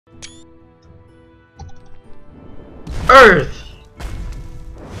Earth!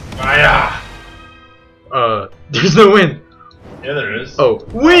 Fire! There's no wind. Yeah, there is. Oh,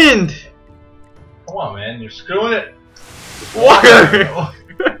 wind! Come on, man. You're screwing it. Water!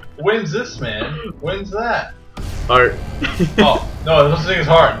 Wind's this, man? Wind's that? Heart. Oh, no, this thing is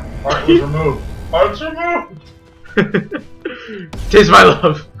heart. Heart was removed. Heart's removed! Taste my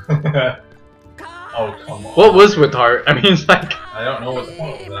love. Oh, come on. What was with heart? I mean, it's like... I don't know what the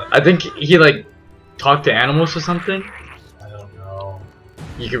point was that. I think he, like, talked to animals or something. I don't know.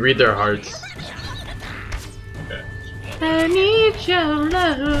 You can read their hearts. Okay. I need your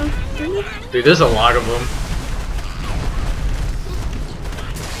love. Dude, there's a lot of them.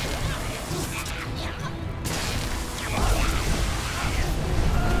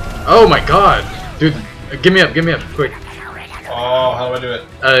 Oh my god! Dude, give me up, quick. Oh, how do I do it?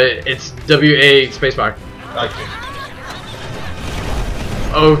 It's WA spacebar. Okay.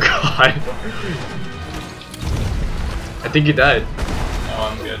 Oh god. I think you died. Oh,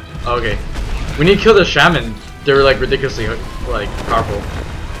 I'm good. Okay. When you kill the shaman, they were like ridiculously like powerful.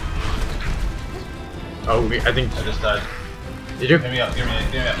 Oh, I think I just died. Did you? Give me up, give me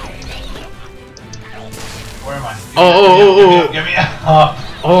up. Where am I? Give me up.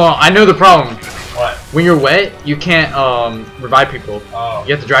 Oh, I know the problem. What? When you're wet, you can't revive people. Oh.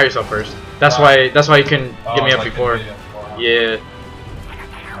 You have to dry yourself first. That's why you can get me up before. Yeah.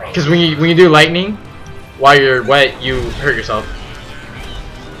 Because when you do lightning, while you're wet, you hurt yourself.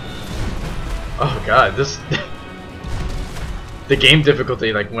 Oh god, this the game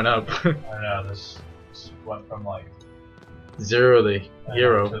difficulty like went up. I know this went from like 0 to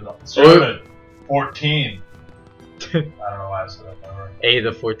hero. to 0 to 14. I don't know why I said that number. 8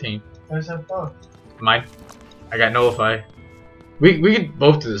 to 14. Where's that phone? Mine. I got nullify. We could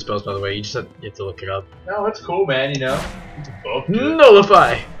both do the spells, by the way. You just you have to look it up. No, it's cool, man. You know. We can both do it.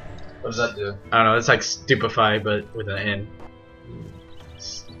 Nullify. What does that do? I don't know. It's like stupefy, but with an N.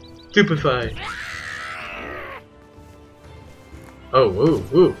 Stupefy. Oh, ooh,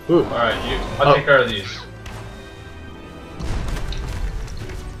 ooh, ooh. Alright, I'll take care of these.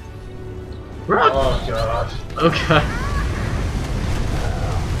 Rock. Oh gosh. Okay.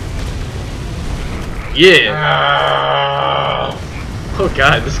 Yeah. Oh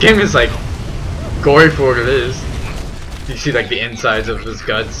god, this game is like gory for what it is. You see like the insides of his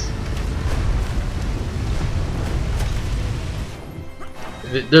guts.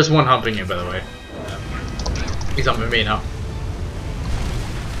 There's one humping you, by the way. He's humping me now.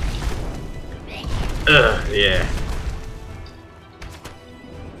 Ugh, yeah.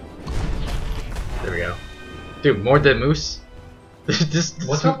 There we go. Dude, more dead moose?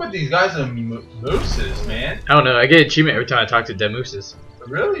 What's up with these guys and mooses, man? I don't know, I get achievement every time I talk to dead mooses.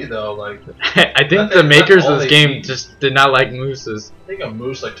 Really though, like I think the makers of this game just did not like mooses. I think a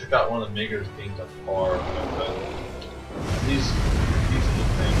moose like took out one of the makers' games at par. These little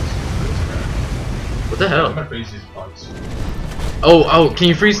things. What the hell? I'm gonna freeze these bugs. Oh, can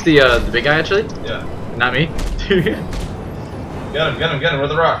you freeze the big guy actually? Yeah. Not me. Get him, with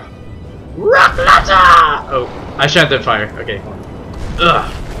the rock. Rock launcher! Oh, I shot that fire. Okay.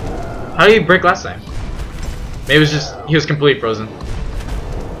 Ugh. How did he break last time? Maybe it was just he was completely frozen.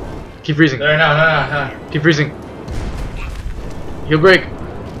 Keep freezing. There, no. Keep freezing. He'll break.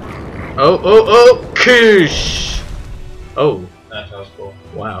 Oh, kush. Oh. That was cool.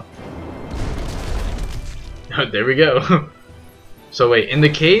 Wow. There we go. So wait, in the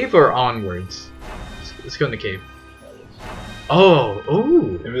cave or onwards? Let's go in the cave. Oh,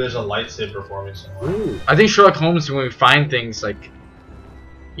 ooh. Maybe there's a lightsaber for me somewhere. Ooh. I think Sherlock Holmes, when we find things like,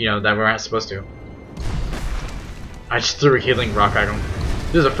 you know, that we're not supposed to. I just threw a healing rock at him.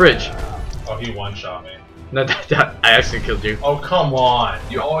 There's a fridge. Oh, he one-shot me. No, I actually killed you. Oh, come on.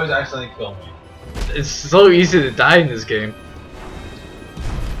 You always accidentally kill me. It's so easy to die in this game.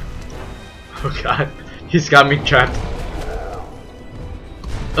 Oh god, he's got me trapped.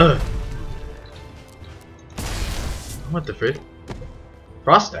 Ugh. What the frick?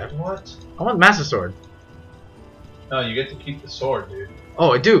 Frost staff? What? I want Master Sword. No, you get to keep the sword, dude.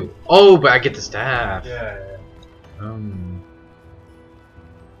 Oh, I do. Oh, but I get the staff. Yeah.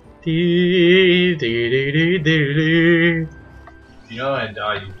 Dee, dee, dee, dee, dee, dee. You know when I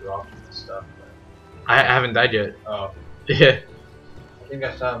die, you drop the stuff. I haven't died yet. Oh. Yeah. I think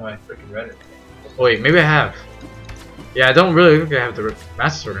I saw my freaking Reddit. Wait, maybe I have. Yeah, I don't really think I have the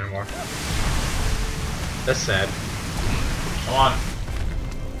Master Sword anymore. That's sad. Come on.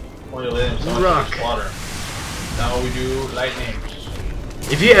 Or you let him so Rock. much slaughter. Now we do lightning.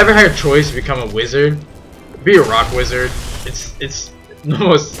 If you ever had a choice to become a wizard, be a rock wizard. It's the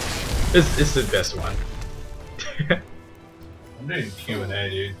most. It's the best one. I'm doing Q&A,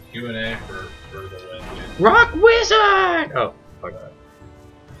 dude. Q&A for the win, dude. Rock Wizard! Oh, fuck that.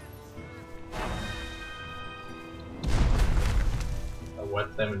 I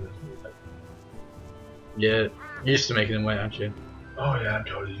wet them in this music. Yeah, you're used to making them wet, aren't you? Oh yeah, I'm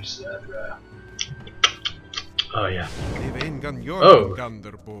totally used to that, bro. Oh yeah.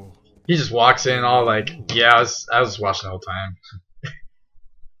 Oh. He just walks in all like, yeah, I was watching the whole time.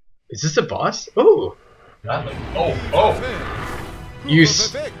 Is this a boss? Oh. Not like, oh.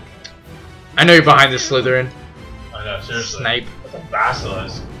 I know you're behind this Slytherin. I know, seriously. Snipe. That's a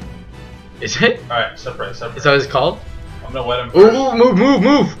basilisk. Is it? Alright, separate. Is that what it's called? I'm gonna wet him Ooh, first.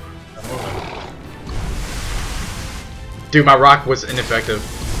 move! I'm moving. Dude, my rock was ineffective.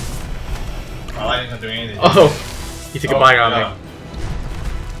 My lightning's not doing anything. Oh, he took a bite on me.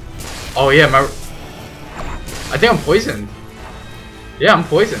 Oh yeah, I think I'm poisoned. Yeah, I'm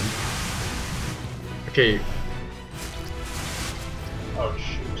poisoned. Okay. Oh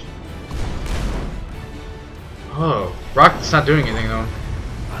shoot. Oh, rock's not doing anything though.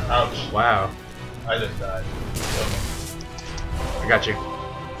 Ouch. Wow. I just died. I got you.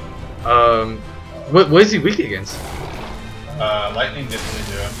 What is he weak against? Lightning didn't really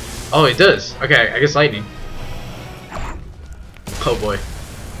do him. Oh, it does. Okay, I guess lightning. Oh boy.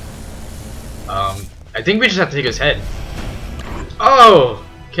 I think we just have to take his head. Oh,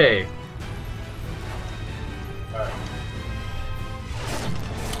 okay. Alright.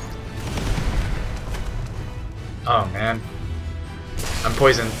 Oh man, I'm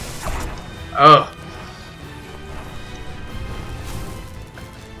poisoned. Oh.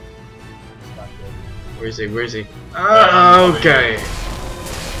 Where is he? Where is he? Oh, okay.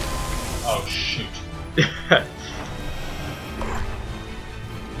 Oh shoot.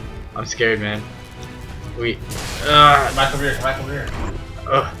 I'm scared, man. Wait. Come back over here, come back over here.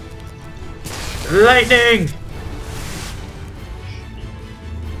 Lightning!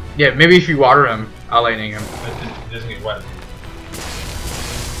 Yeah, maybe if you water him, I'll lightning him. It doesn't get wet.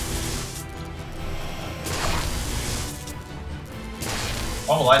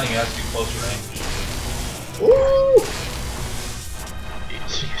 All the lightning has to be close range. Ooh!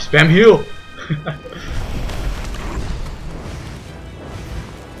 Spam heal!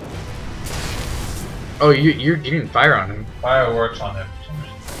 Oh, you're getting fire on him. Fireworks on him.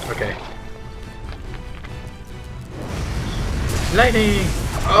 Okay. Lightning!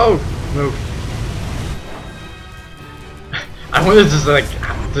 Oh! Move. I wonder if this is like,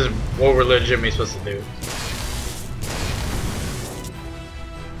 what we're legitimately supposed to do.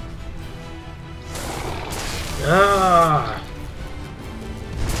 Ah!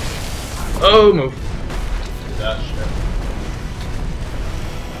 Oh, move. That shit.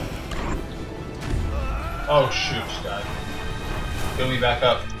 Oh shoot, guy. Fill me back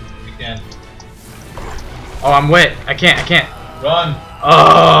up if you can. Oh, I'm wet. I can't. Run!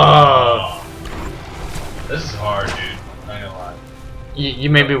 Oh! This is hard, dude. Not gonna lie. You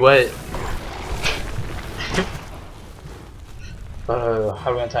made me wet. How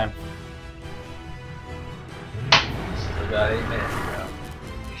do we have time? Still got 8 minutes,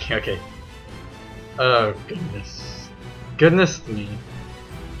 bro. Okay. Oh, goodness. Goodness me.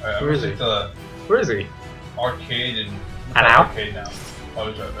 Alright, Where is he? The Where is he? arcade and Hello? arcade now. Oh,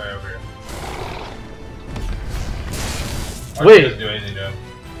 he's right over here. Arcade Wait. doesn't do anything to him.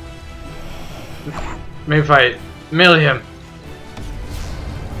 Maybe if I melee him.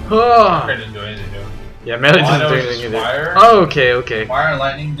 Oh. Arcade didn't do anything to him. Yeah, melee All I doesn't know do is anything his either. fire. Oh, okay. Fire and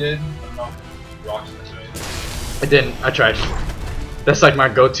lightning did. I don't know. Rocks didn't do anything. I didn't. I tried. That's like my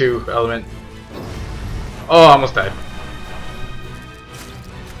go-to element. Oh, I almost died.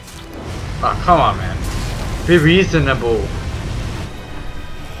 Oh, come on, man. Be reasonable.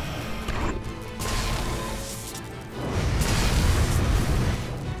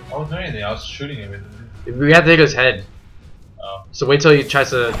 I wasn't doing anything. I was shooting him. We have to take his head. Oh. So wait till he tries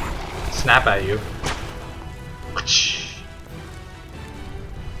to snap at you.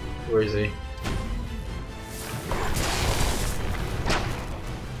 Where is he?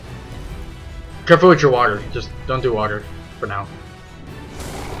 Careful with your water. Just don't do water for now.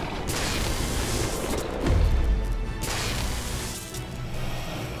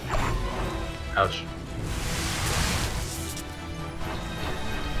 Ouch.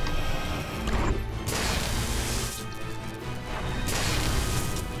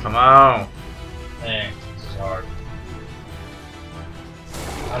 Come on. Dang, this is hard.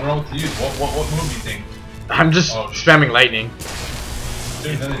 I don't know what to use. What move do you think? I'm just spamming lightning.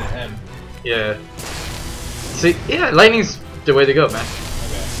 Doing nothing to him. Yeah. See, yeah, lightning's the way to go, man.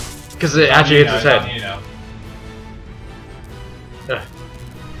 Okay. Because it actually hits his head. You know.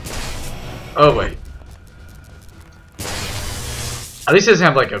 Oh wait. At least it doesn't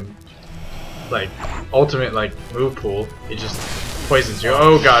have like a ultimate like move pool. It just poisons you.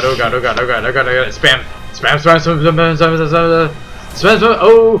 Oh god, oh god, oh god, oh god, oh god, oh god. Spam. Spam, spam, spam, spam, spam, spam, spam, spam, spam.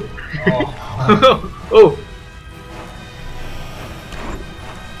 Oh. Oh.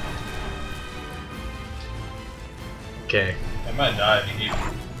 Okay. I might die if you keep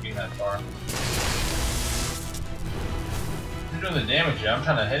being that far. You're doing the damage, yeah. I'm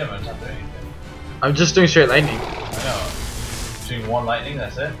trying to hit him and it's not doing anything. I'm just doing straight lightning. I know. Doing one lightning,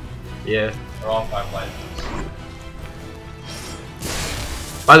 that's it? Yeah. Or all 5 lightnings.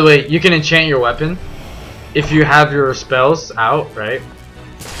 By the way, you can enchant your weapon if you have your spells out, right?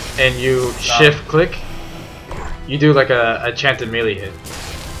 And you shift click, you do like a enchanted melee hit.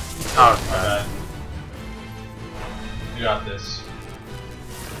 Oh, my bad. You got this.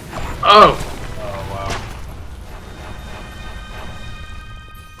 Oh! Oh, wow.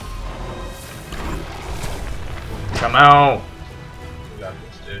 Come on! You got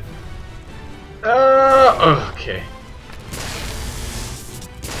this, dude. Okay.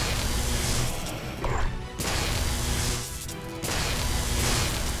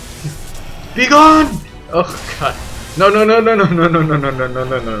 Be gone! Oh god. No, no, no, no, no, no, no, no, no, no, no,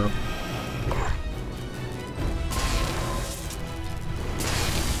 no, no.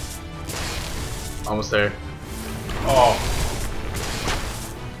 Almost there. Oh.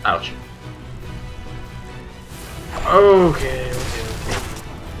 Ouch. Okay, okay, okay.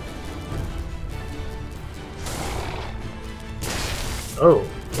 Oh,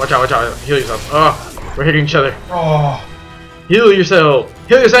 watch out, watch out. Heal yourself. Oh, we're hitting each other. Oh. Heal yourself.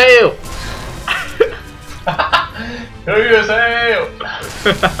 Heal yourself. Heal yourself.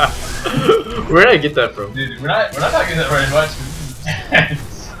 Where did I get that from? Dude, we're not talking that very much.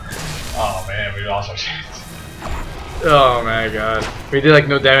 Oh man, we lost our chance. Oh my god. We did like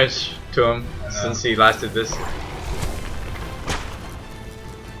no damage to him since he last did this.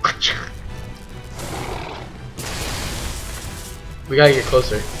 We gotta get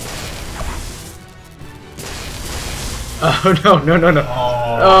closer. Oh no, no, no, no.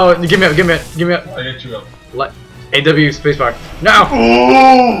 Oh, give me up, give me up, give me up. I get you up. AW spacebar. No!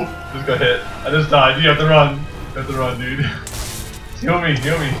 Ooh! Just got hit. I just died. You have to run. You have to run, dude. Heal me,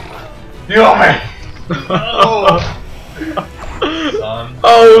 heal me. Heal me! Oh! Son.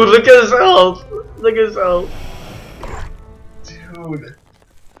 Oh, look at his health! Look at his health. Dude.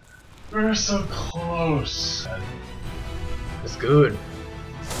 We're so close. It's good.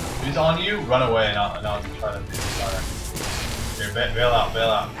 If he's on you, run away and I'll try to do the fire. Here, bail out, bail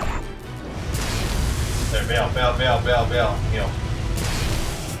out. There, bail, bail, bail, bail, bail. Heal.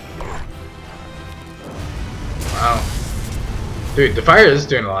 Wow. Dude, the fire is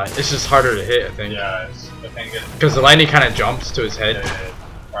doing a lot. It's just harder to hit, I think. Yeah, I can't get. Because the lightning kind of jumps to his head. Yeah.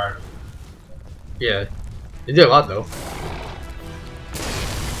 Fire. Yeah. It did a lot though.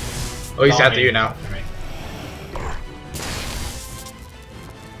 Oh, he's after you now.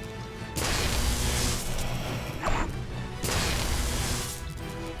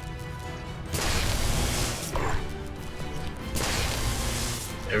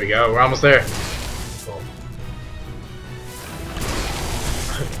 There we go, we're almost there. Cool.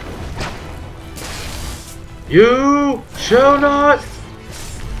 You shall not!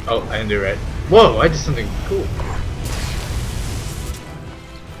 Oh, I didn't do it right. Whoa, I did something cool.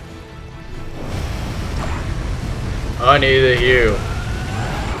 I need a heal.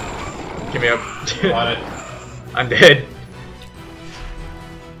 Give me up. On it. I'm dead.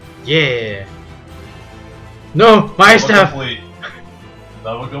 Yeah. No, my Level stuff. complete.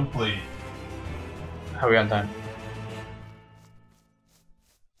 Level complete. How are we on time?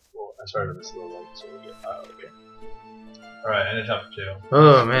 Well, I started this a little late, so we get. Okay. Alright, end of chapter 2.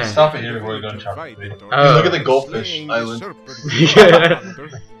 Oh man. Stop it here before we go to chapter 3. Oh. Look at the goldfish island. Yeah.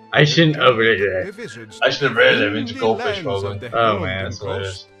 I shouldn't open it yet. I should have read it into goldfish island. Oh man. That's what it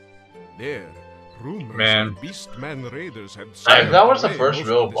is. Man. That was the first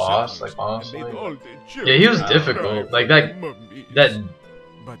real boss, like honestly. Yeah, he was difficult. Like that.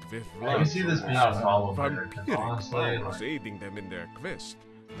 I can see this being a problem. Honestly,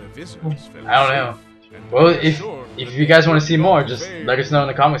 I don't know. Well, if you guys want to see more, just let us know in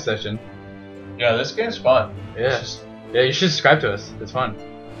the comment section. yeah, this game's fun. Yeah. Yeah, you should subscribe to us. It's fun.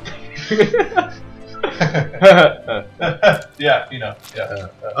 Yeah, you know. Yeah.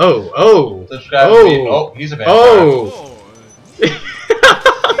 Oh. Subscribe to me. Oh, he's a vampire. Oh.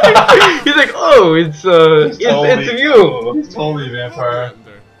 He's like, oh, it's you. He's totally a vampire.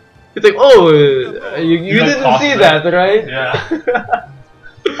 He's like, oh, you like didn't see that, right? Yeah.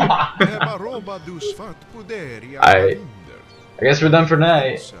 I guess we're done for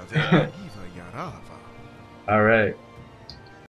tonight. Alright.